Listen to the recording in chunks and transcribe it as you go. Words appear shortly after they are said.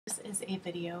This is a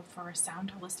video for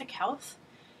Sound Holistic Health,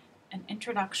 an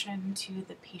introduction to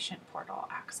the patient portal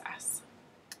access.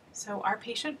 So our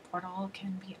patient portal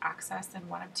can be accessed in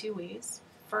one of two ways.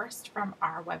 First, from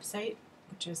our website,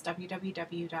 which is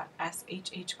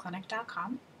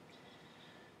www.shhclinic.com,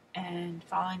 and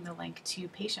following the link to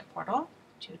patient portal,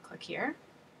 which you would click here.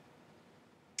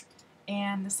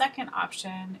 And the second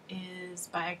option is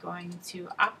by going to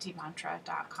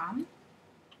optimantra.com,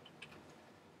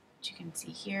 which you can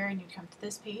see here, and you come to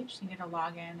this page, you get a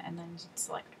login, and then you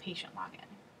select patient login.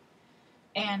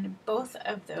 And both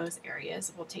of those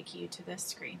areas will take you to this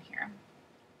screen here.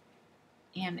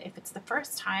 And if it's the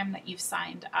first time that you've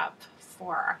signed up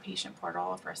for our patient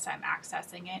portal, first time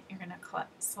accessing it, you're going to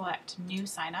select New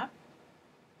Sign Up.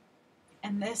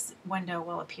 And this window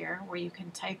will appear where you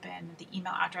can type in the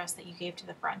email address that you gave to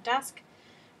the front desk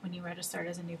when you registered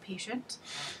as a new patient,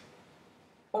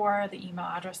 or the email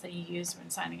address that you used when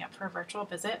signing up for a virtual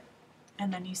visit.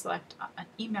 And then you select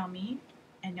Email Me,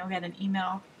 and you'll get an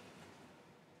email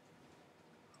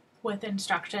with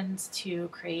instructions to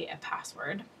create a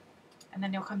password. And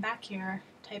then you'll come back here,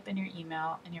 type in your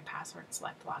email and your password,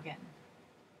 select Login.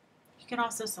 You can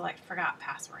also select Forgot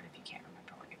Password if you can't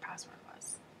remember what your password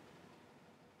was.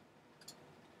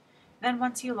 Then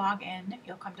once you log in,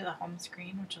 you'll come to the home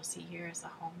screen, which you'll see here is the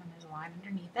home, and there's a line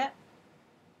underneath it.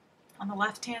 On the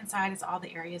left-hand side is all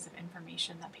the areas of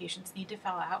information that patients need to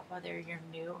fill out, whether you're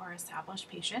new or established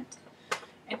patient.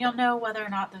 And you'll know whether or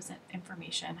not this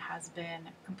information has been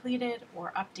completed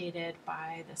or updated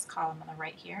by this column on the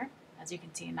right here. As you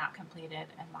can see, not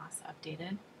completed and last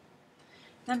updated.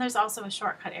 Then there's also a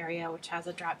shortcut area, which has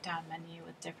a drop-down menu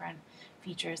with different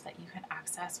features that you can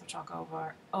access, which I'll go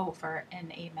over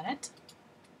in a minute.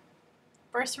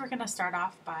 First, we're going to start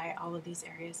off by all of these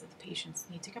areas that the patients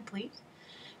need to complete.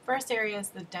 First area is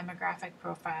the demographic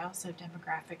profile. So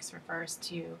demographics refers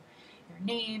to your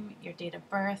name, your date of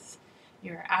birth,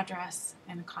 your address,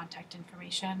 and contact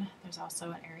information. There's also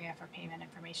an area for payment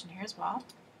information here as well.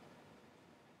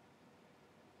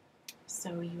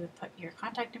 So you would put your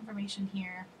contact information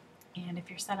here, and if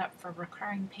you're set up for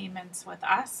recurring payments with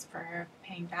us for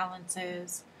paying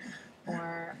balances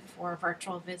or for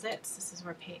virtual visits, this is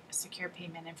where secure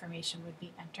payment information would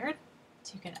be entered.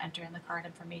 So you can enter in the card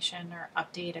information or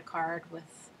update a card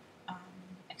with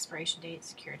expiration date,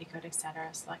 security code,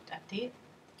 etc. Select Update,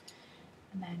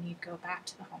 and then you'd go back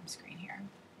to the home screen here.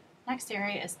 Next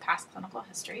area is Past Clinical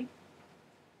History.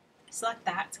 Select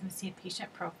that. It's going to see a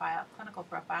patient profile, clinical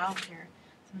profile with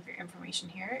some of your information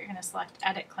here. You're going to select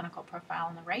Edit Clinical Profile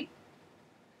on the right.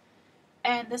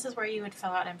 And this is where you would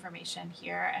fill out information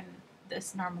here. And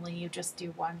this normally you just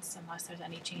do once unless there's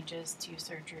any changes to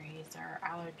surgeries or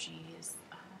allergies,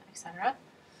 etc.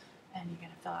 And you're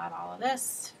going to fill out all of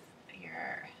this,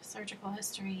 your surgical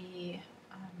history,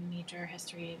 major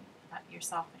history about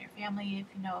yourself and your family if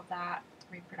you know of that,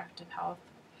 reproductive health.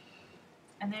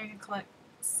 And then you're going to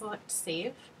select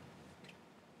Save,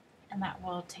 and that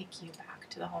will take you back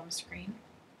to the home screen.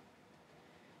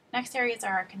 Next areas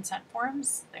are our consent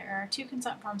forms. There are two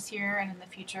consent forms here, and in the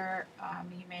future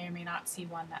you may or may not see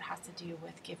one that has to do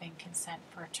with giving consent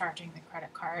for charging the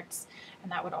credit cards,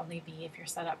 and that would only be if you're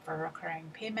set up for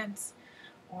recurring payments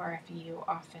or if you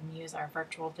often use our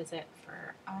virtual visit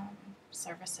for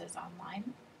services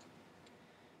online.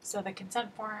 So the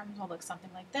consent forms will look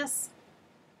something like this,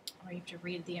 where you have to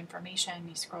read the information.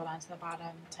 You scroll down to the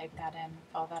bottom, type that in,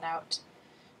 fill that out,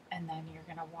 and then you're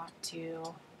going to want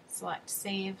to select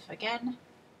Save again,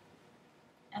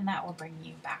 and that will bring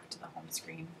you back to the home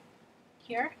screen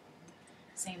here.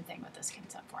 Same thing with this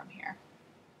consent form here.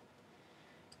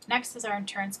 Next is our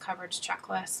insurance coverage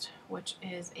checklist, which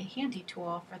is a handy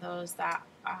tool for those that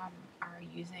are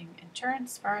using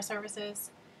insurance for our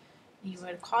services. You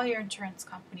would call your insurance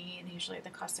company, and usually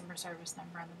the customer service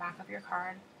number on the back of your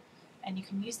card, and you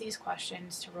can use these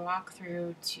questions to walk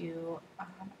through to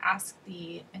ask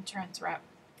the insurance rep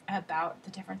about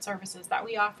the different services that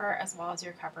we offer as well as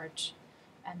your coverage.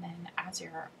 And then as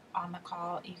you're on the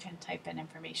call, you can type in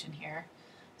information here.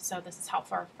 So this is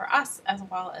helpful for us as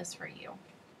well as for you.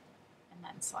 And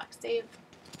then select Save.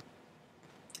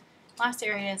 Last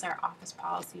area is our office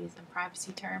policies and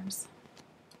privacy terms,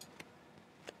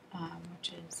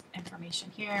 which is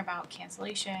information here about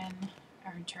cancellation,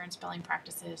 our insurance billing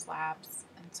practices, labs,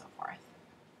 and so forth.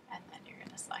 And then you're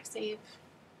going to select Save.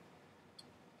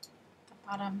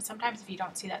 Bottom. Sometimes if you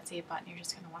don't see that Save button, you're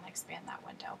just going to want to expand that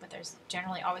window, but there's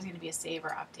generally always going to be a Save or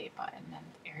Update button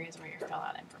in areas where you fill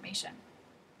out information.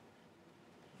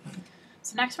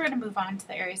 So next we're going to move on to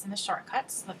the areas in the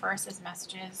shortcuts. The first is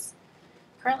Messages.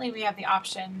 Currently, we have the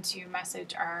option to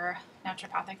message our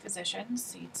naturopathic physicians.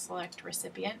 So you'd select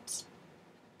recipient,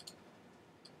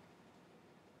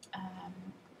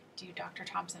 do Dr.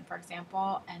 Thompson, for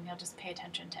example, and you'll just pay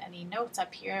attention to any notes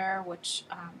up here, which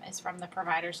is from the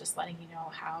providers, just letting you know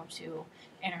how to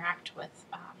interact with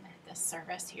this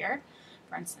service here.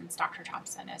 For instance, Dr.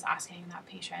 Thompson is asking that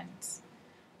patient,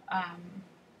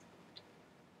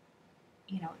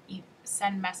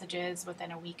 send messages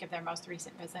within a week of their most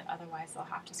recent visit, otherwise they'll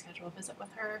have to schedule a visit with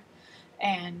her,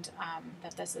 and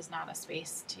that this is not a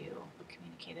space to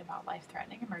communicate about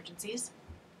life-threatening emergencies.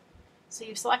 So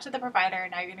you've selected the provider.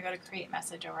 Now you're going to go to create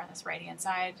message over on this right hand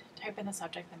side, type in the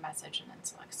subject, the message, and then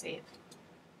select save.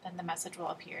 Then the message will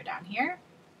appear down here.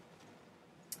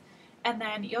 And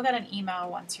then you'll get an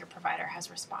email once your provider has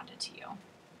responded to you.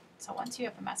 So once you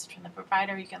have a message from the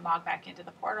provider, you can log back into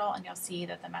the portal and you'll see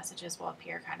that the messages will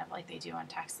appear kind of like they do on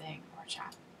texting or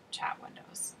chat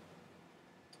windows.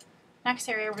 Next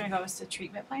area we're going to go is to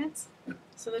treatment plans.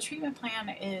 So the treatment plan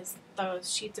is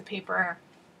those sheets of paper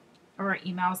or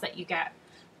emails that you get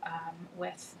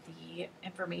with the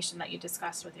information that you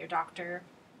discussed with your doctor,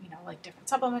 like different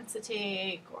supplements to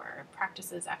take or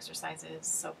practices, exercises,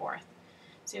 so forth.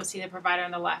 So you'll see the provider on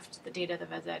the left, the date of the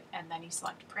visit, and then you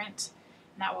select print,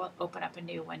 and that will open up a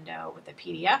new window with a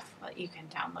PDF that you can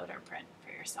download or print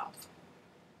for yourself.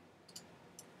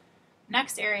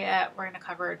 Next area, we're going to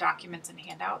cover documents and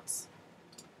handouts.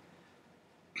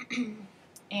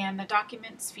 And the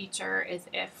documents feature is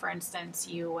if, for instance,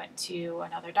 you went to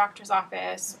another doctor's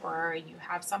office or you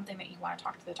have something that you want to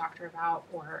talk to the doctor about,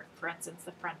 or, for instance,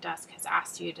 the front desk has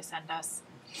asked you to send us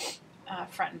a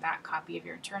front and back copy of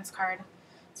your insurance card.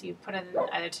 So you put in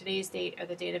either today's date or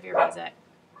the date of your visit.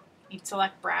 You'd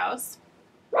select Browse,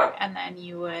 and then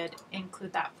you would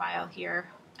include that file here,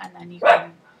 and then you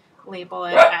can label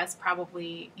it as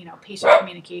probably, patient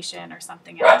communication or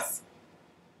something else.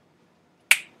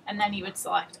 And then you would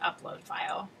select Upload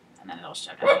File, and then it'll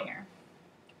show down here.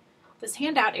 This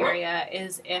handout area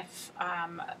is if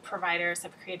providers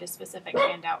have created a specific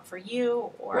handout for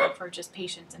you or for just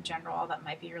patients in general that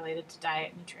might be related to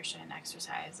diet, nutrition,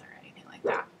 exercise, or anything like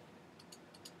that.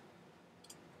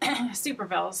 Super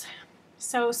bills.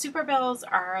 So super bills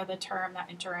are the term that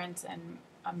insurance and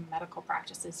medical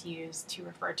practices use to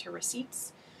refer to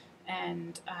receipts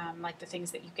and like the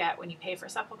things that you get when you pay for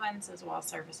supplements, as well as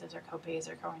services or copays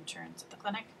or co-insurance at the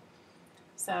clinic.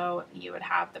 So you would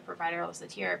have the provider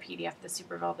listed here, a PDF of the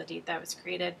super bill, the date that was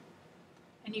created,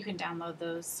 and you can download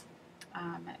those.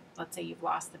 Let's say you've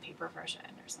lost the paper version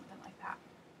or something like that.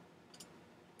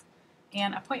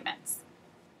 And appointments.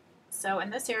 So in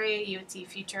this area, you would see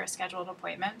future scheduled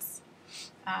appointments.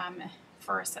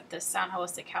 For this Sound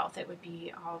Holistic Health, it would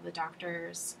be all the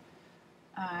doctors.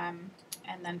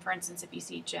 And then, for instance, if you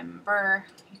see Jim Burr,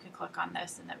 you can click on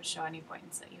this and that would show any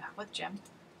appointments that you have with Jim.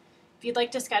 If you'd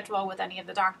like to schedule with any of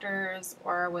the doctors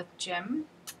or with Jim,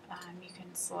 you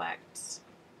can select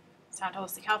Sound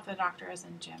Holistic Health for the doctors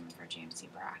and Jim for James C.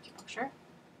 Burr Acupuncture.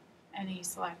 And you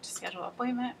select Schedule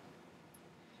Appointment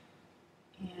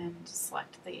and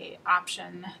select the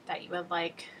option that you would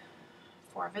like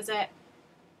for a visit.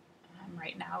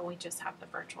 Right now, we just have the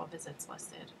virtual visits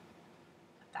listed.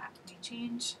 That may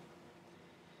change.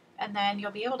 And then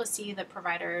you'll be able to see the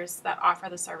providers that offer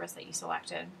the service that you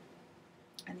selected.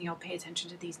 And you'll pay attention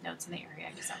to these notes in the area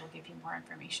because that will give you more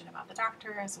information about the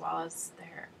doctor as well as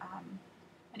their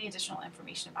any additional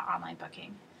information about online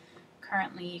booking.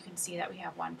 Currently, you can see that we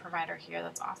have one provider here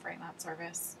that's offering that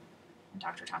service. And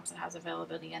Dr. Thompson has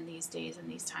availability in these days and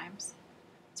these times.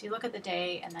 So you look at the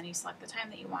day and then you select the time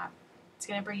that you want. It's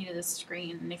going to bring you to this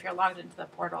screen, and if you're logged into the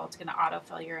portal, it's going to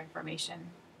autofill your information.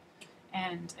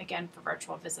 And again, for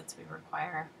virtual visits, we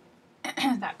require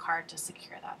that card to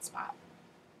secure that spot.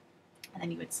 And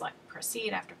then you would select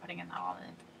Proceed after putting in all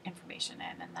the information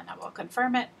in, and then it will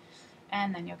confirm it,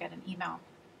 and then you'll get an email.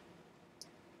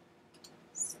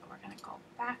 So we're going to go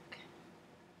back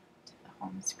to the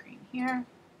home screen here.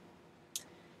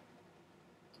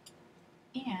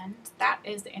 And that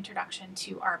is the introduction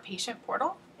to our patient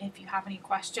portal. If you have any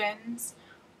questions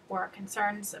or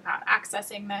concerns about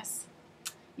accessing this,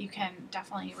 you can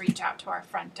definitely reach out to our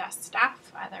front desk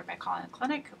staff, either by calling the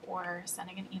clinic or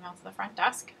sending an email to the front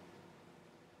desk.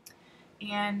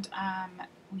 And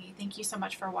we thank you so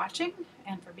much for watching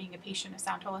and for being a patient of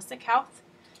Sound Holistic Health.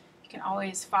 You can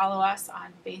always follow us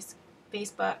on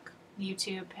Facebook,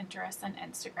 YouTube, Pinterest, and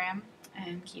Instagram,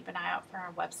 and keep an eye out for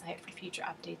our website for future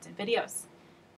updates and videos.